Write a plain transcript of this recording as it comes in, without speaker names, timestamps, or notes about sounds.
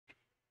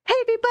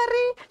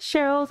everybody,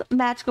 Cheryl's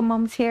Magical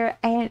Moments here,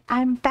 and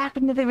I'm back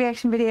with another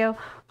reaction video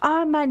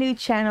on my new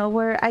channel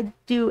where I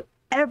do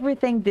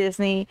everything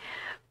Disney,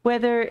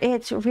 whether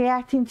it's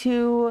reacting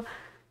to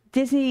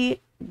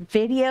Disney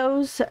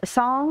videos,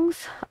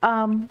 songs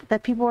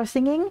that people are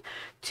singing,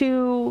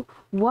 to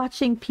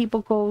watching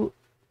people go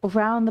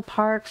around the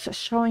parks,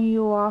 showing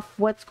you off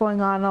what's going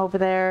on over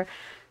there,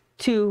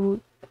 to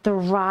the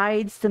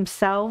rides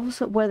themselves,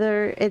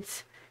 whether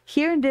it's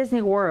here in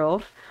Disney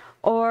World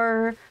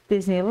or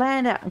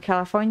Disneyland out in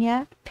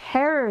California,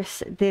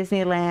 Paris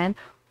Disneyland,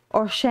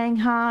 or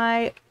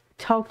Shanghai,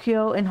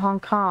 Tokyo, and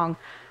Hong Kong,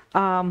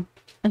 and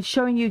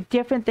showing you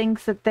different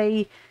things that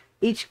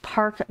each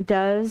park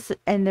does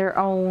in their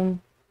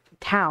own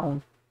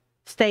town,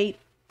 state,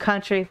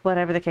 country,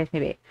 whatever the case may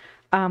be.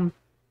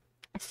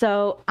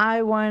 So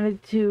I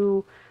wanted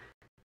to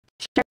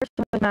share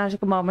some of the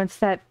magical moments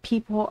that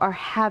people are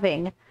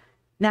having,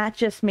 not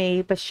just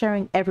me, but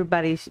sharing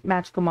everybody's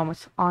magical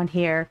moments on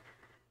here.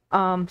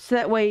 So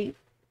that way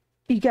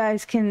you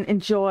guys can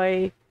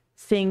enjoy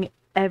seeing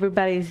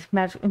everybody's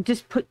magic and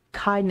just put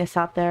kindness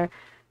out there,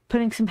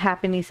 putting some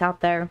happiness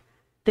out there,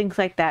 things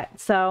like that.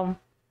 So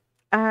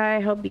I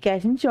hope you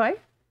guys enjoy.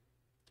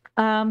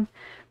 I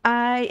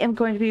am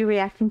going to be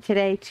reacting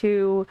today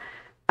to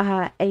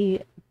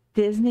a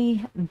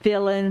Disney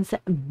Villains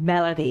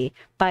Melody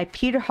by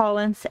Peter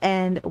Hollens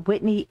and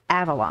Whitney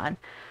Avalon.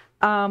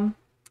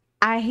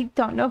 I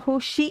don't know who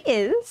she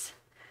is,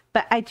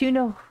 but I do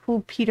know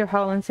who Peter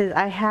Hollens is.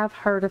 I have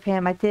heard of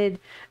him. I did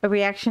a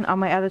reaction on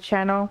my other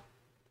channel,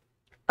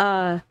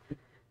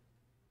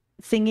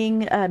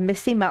 singing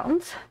Misty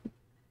Mountains,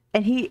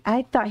 and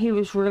I thought he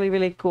was really,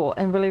 really cool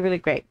and really, really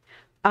great.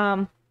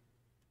 And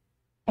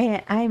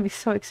I am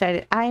so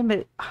excited. I am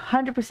a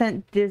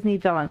 100% Disney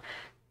villain.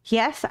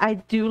 Yes, I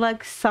do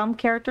like some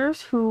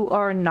characters who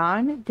are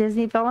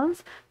non-Disney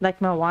villains,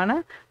 like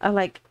Moana,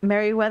 like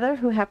Merryweather,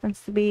 who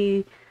happens to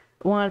be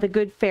one of the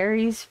good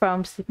fairies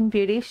from Sleeping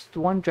Beauty. She's the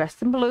one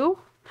dressed in blue.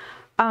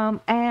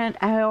 And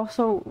I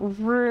also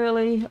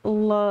really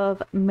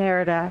love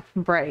Merida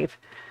from Brave.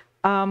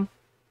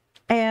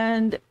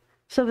 And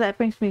so that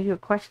brings me to a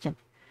question.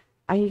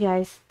 Are you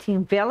guys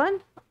team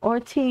villain or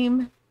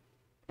team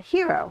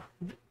hero,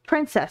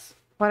 princess,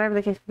 whatever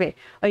the case may be?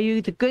 Are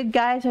you the good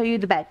guys or are you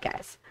the bad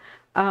guys?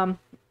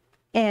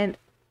 And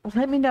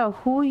let me know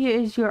who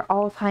is your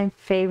all-time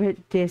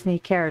favorite Disney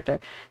character.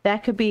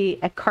 That could be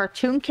a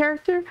cartoon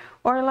character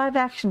or a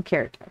live-action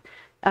character.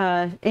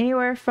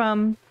 Anywhere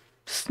from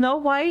Snow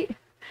White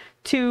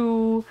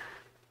to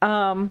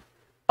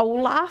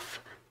Olaf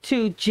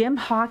to Jim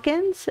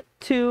Hawkins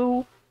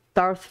to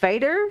Darth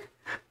Vader,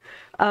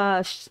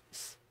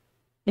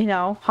 you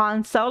know,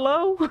 Han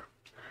Solo,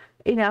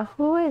 you know,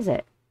 who is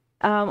it?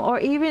 Or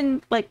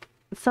even like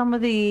some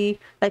of the,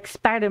 like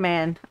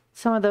Spider-Man,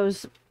 some of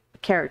those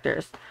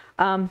characters.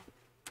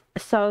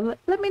 So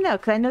let me know,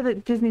 because I know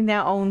that Disney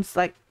now owns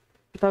like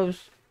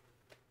those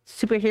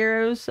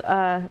superheroes,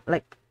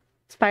 like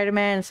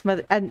Spider-Man and some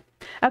other.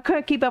 I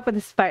couldn't keep up with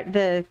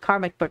the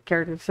comic book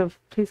characters, so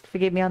please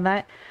forgive me on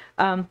that.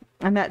 I'm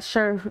not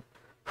sure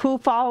who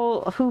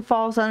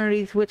falls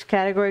underneath which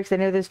categories. I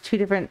know there's two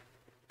different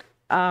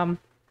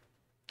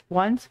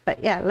ones,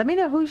 but yeah, let me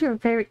know who's your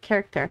favorite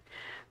character.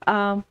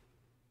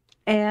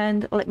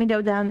 And let me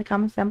know down in the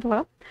comments down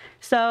below.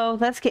 So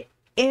let's get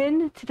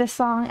into the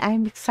song.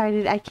 I'm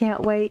excited. I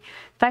can't wait.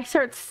 If I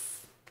start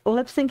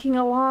lip syncing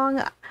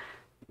along,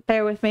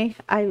 bear with me.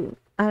 I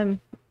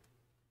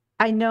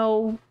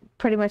know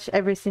pretty much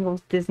every single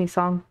Disney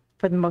song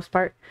for the most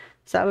part.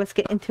 So let's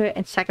get into it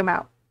and check them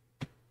out.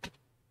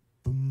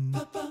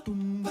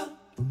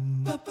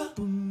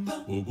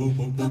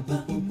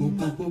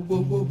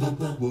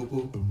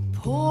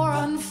 Poor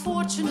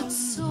unfortunate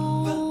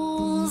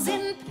souls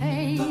in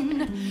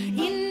pain,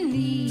 in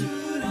need.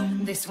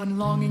 This one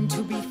longing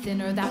to be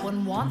thinner, that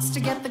one wants to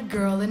get the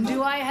girl, and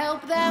do I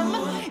help them?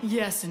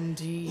 Yes,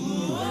 indeed.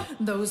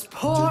 Those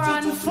poor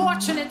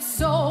unfortunate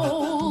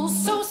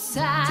souls, so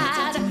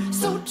sad,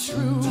 so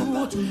true.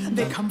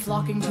 They come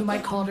flocking to my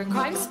cauldron,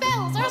 crying,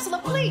 "Spells, Ursula,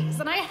 please!"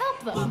 And I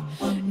help them.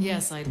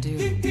 Yes, I do.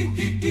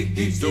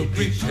 So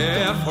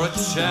prepare for a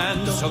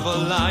chance of a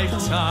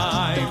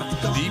lifetime.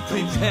 Be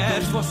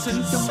prepared for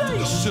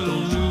sensational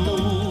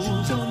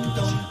news.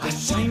 A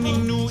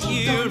shining new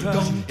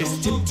era is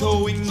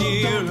tiptoeing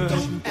nearer.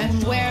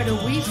 And where do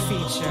we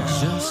feature?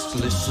 Just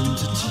listen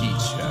to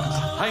teacher.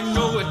 I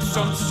know it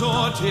sounds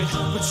sordid,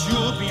 but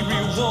you'll be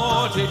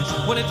rewarded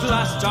when at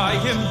last I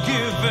am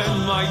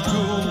given my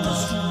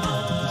dues.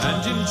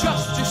 And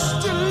injustice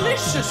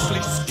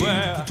deliciously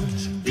square.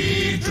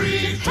 Be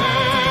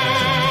prepared.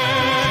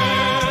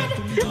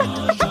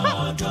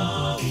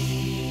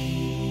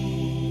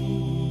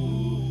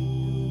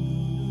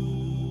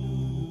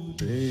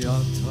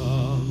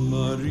 Beata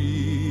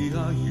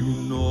Maria, you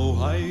know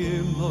I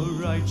am a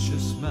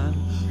righteous man.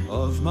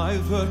 Of my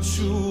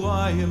virtue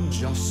I am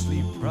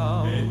justly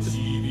proud.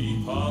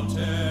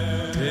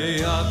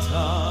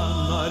 Beata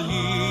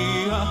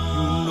Maria,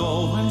 you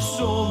know I'm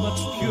so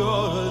much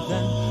purer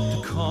than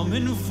the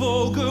common,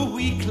 vulgar,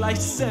 weak,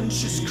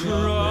 licentious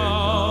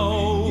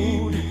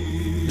crowd.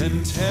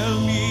 Then tell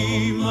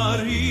me,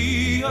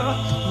 Maria,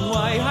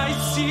 why I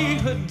see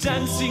her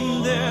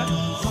dancing there,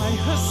 why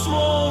her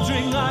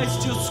smoldering eyes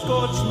still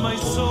scorch my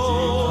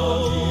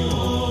soul.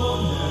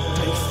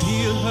 I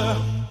feel her,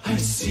 I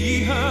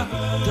see her,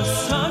 the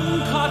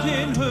sun caught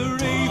in her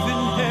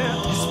raven hair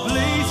is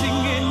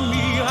blazing in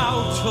me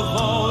out of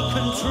all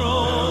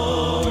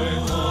control.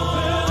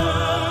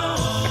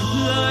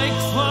 Like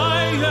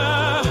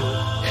fire,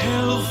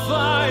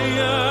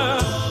 hellfire,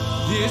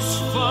 this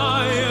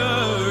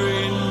fire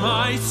in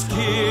my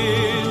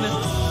skin,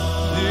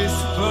 this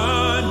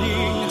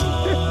burning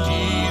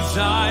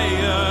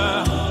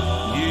desire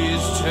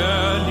is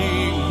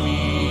turning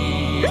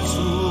me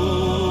to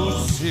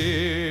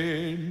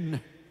sin.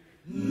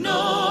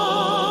 No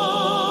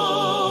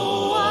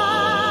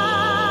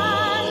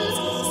one's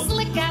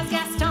slick as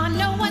Gaston,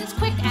 no one's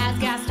quick as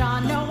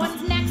Gaston, no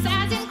one's neck's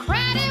as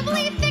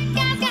incredibly thick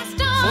as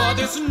Gaston. For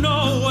there's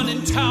no one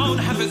in town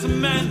half as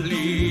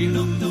manly,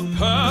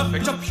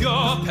 perfect, a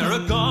pure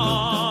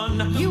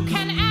paragon. You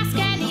can ask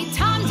any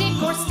Tom,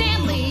 Dick, or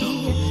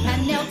Stanley,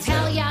 and they'll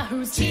tell ya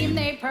whose team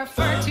they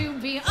prefer to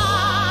be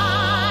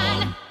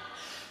on.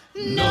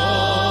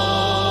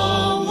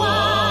 No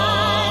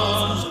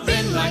one's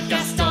been like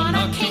Gaston,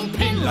 a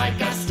kingpin like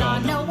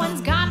Gaston. No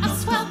one's got a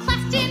swell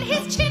cleft in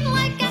his chin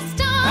like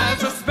Gaston.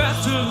 As a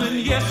specimen,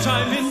 yes,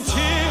 I'm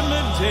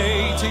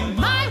intimidating.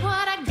 My,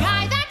 what a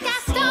guy, that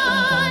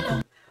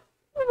Gaston!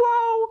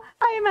 Whoa,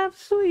 I am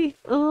absolutely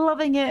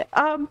loving it.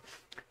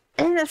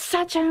 And it's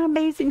such an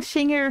amazing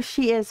singer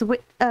she is,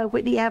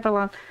 Whitney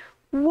Avalon.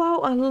 Whoa,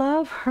 I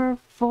love her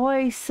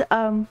voice.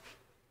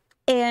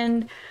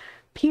 And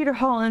Peter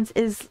Hollens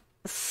is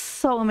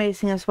so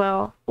amazing as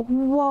well.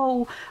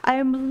 Whoa, I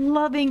am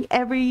loving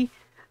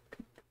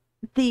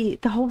the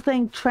whole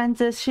thing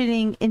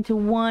transitioning into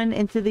one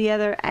into the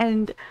other,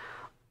 and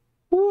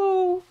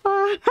whoa,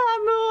 I'm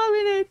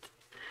loving it.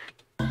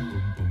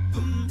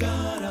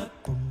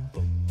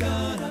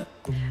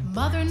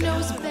 Mother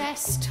knows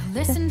best.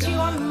 Listen to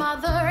your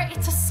mother.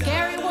 It's a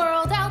scary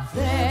world out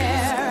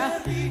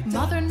there.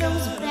 Mother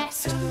knows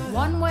best.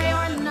 One way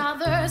or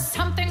another,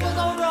 something will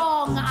go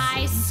wrong,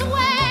 I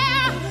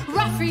swear.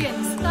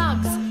 Ruffians,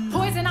 thugs,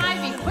 poison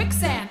ivy,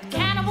 quicksand,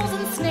 cannibals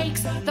and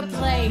snakes, the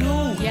plague.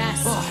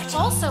 Yes,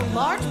 also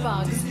large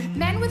bugs,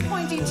 men with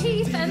pointy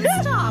teeth, and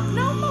stop,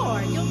 no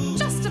more. You'll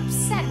just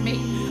upset me.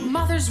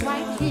 Mother's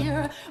right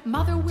here.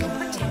 Mother will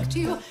protect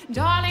you.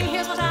 Darling,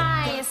 here's what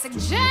I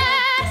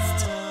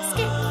suggest.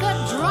 Skip the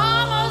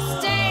drama,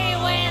 stay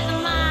with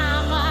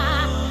Mama.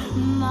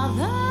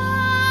 Mother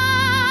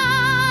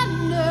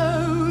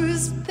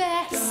knows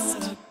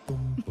best.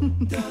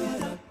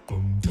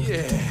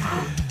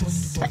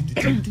 Yes.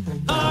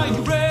 Are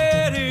you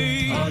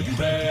ready? Are you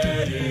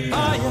ready?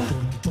 Are you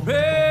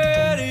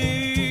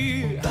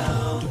ready?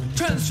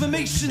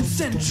 Transformation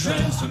Central.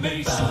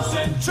 Transformation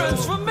Central.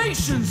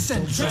 Transformation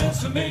Central.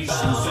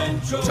 Transformation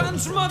Central.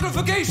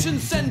 Transmogrification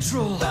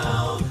Central.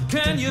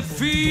 Can you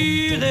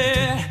feel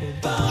it?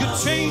 You're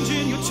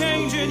changing, you're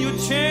changing, you're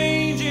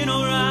changing,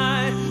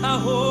 alright. I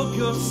hope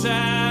you're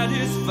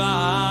satisfied.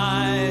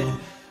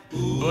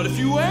 But if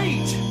you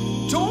ain't,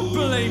 don't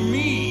blame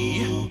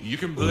me. You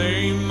can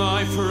blame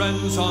my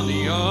friends on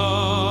the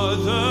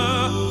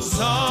other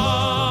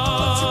side.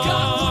 But you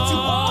got what you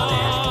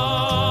wanted.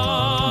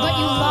 But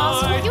you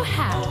lost what you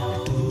had.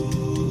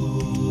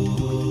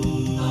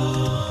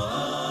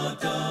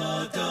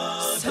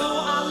 So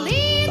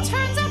Ali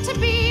turns out to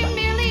be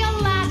merely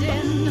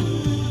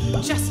Aladdin.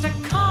 Just a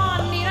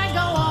con, need I go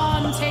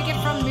on? Take it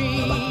from me.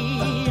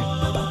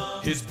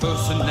 His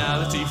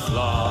personality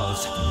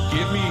flaws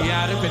give me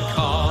adequate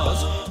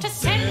cause To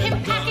send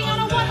him packing on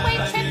a one-way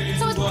trip,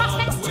 so his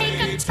prospects take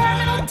a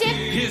terminal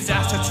dip. his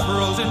assets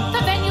frozen. The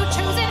venue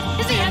chosen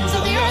is the ends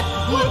of the earth.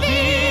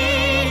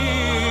 Whoopee!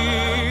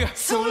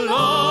 So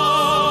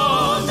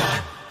long,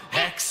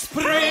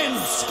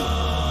 ex-prince. Friends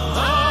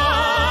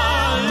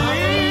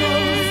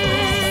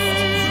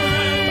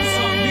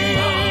on the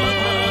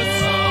other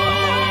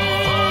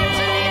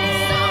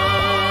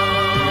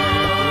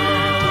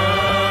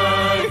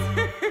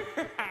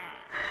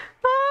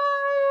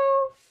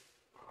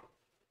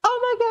Oh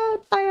my god,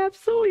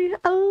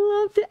 I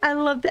loved it. I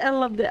loved it. I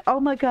loved it. Oh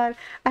my god,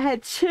 I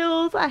had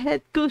chills, I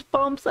had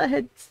goosebumps, I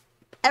had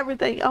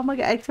everything. Oh my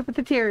god, except for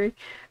the tears.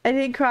 I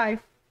didn't cry,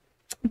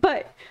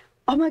 but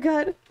oh my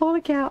god,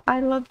 holy cow, I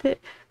loved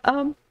it.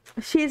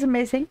 She is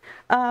amazing.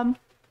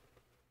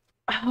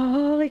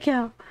 Holy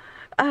cow.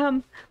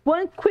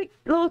 One quick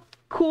little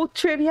cool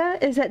trivia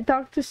is that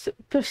Dr.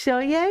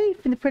 Facilier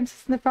from The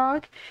Princess and the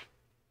Frog,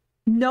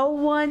 no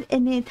one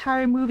in the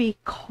entire movie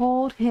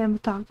called him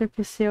Dr.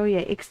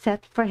 Facilier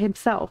except for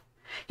himself.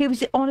 He was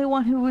the only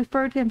one who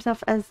referred to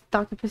himself as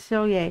Dr.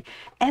 Facilier.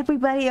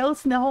 Everybody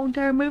else in the whole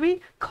entire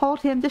movie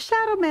called him the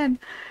Shadow Man.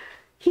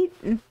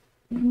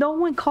 No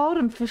one called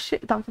him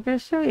Dr.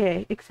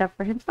 Facilier except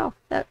for himself.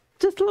 That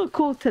just a little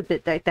cool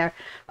tidbit right there.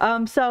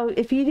 So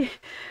if you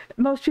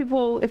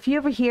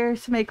ever hear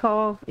somebody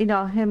call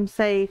him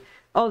say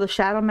oh, the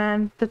Shadow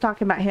Man, they're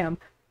talking about him,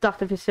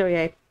 Dr.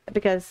 Facilier,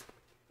 because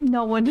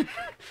no one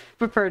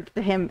referred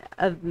to him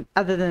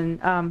other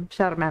than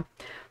Shadow Man.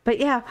 But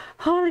yeah,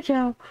 holy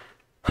cow.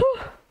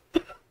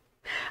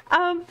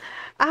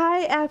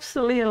 I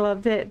absolutely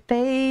loved it.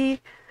 They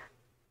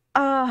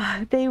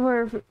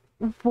were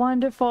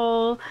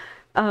wonderful.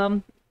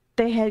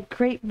 They had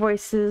great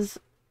voices.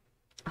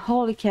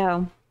 Holy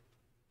cow.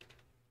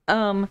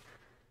 And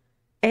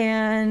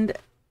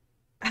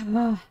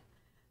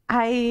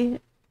I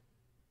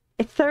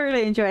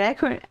thoroughly enjoyed it. I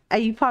couldn't,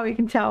 you probably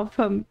can tell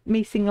from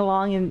me singing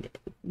along and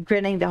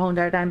grinning the whole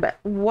entire time, but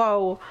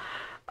whoa.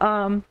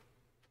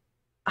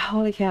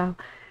 Holy cow.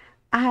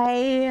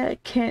 I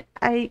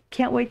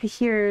can't wait to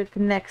hear the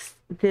next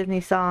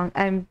Disney song.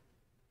 I'm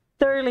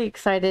thoroughly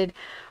excited.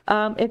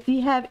 If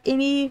you have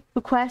any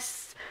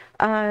requests,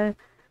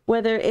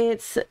 whether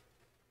it's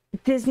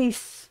Disney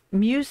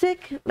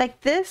music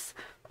like this,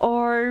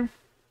 or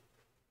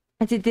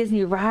it's a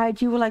Disney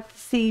ride you would like to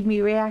see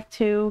me react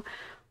to,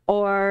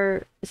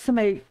 or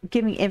somebody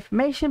giving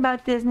information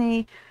about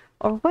Disney,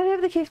 or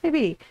whatever the case may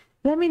be,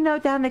 let me know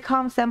down in the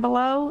comments down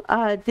below,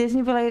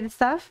 Disney related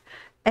stuff.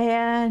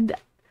 And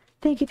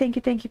thank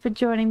you for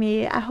joining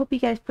me. I hope you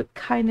guys put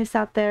kindness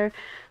out there.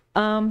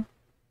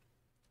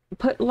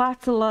 Put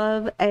lots of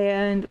love,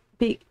 and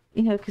be,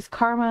 because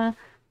karma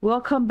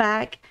will come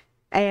back.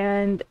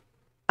 And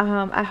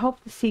I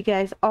hope to see you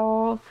guys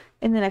all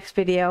in the next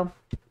video.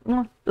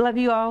 Love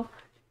you all.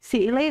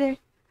 See you later.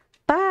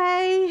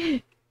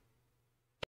 Bye.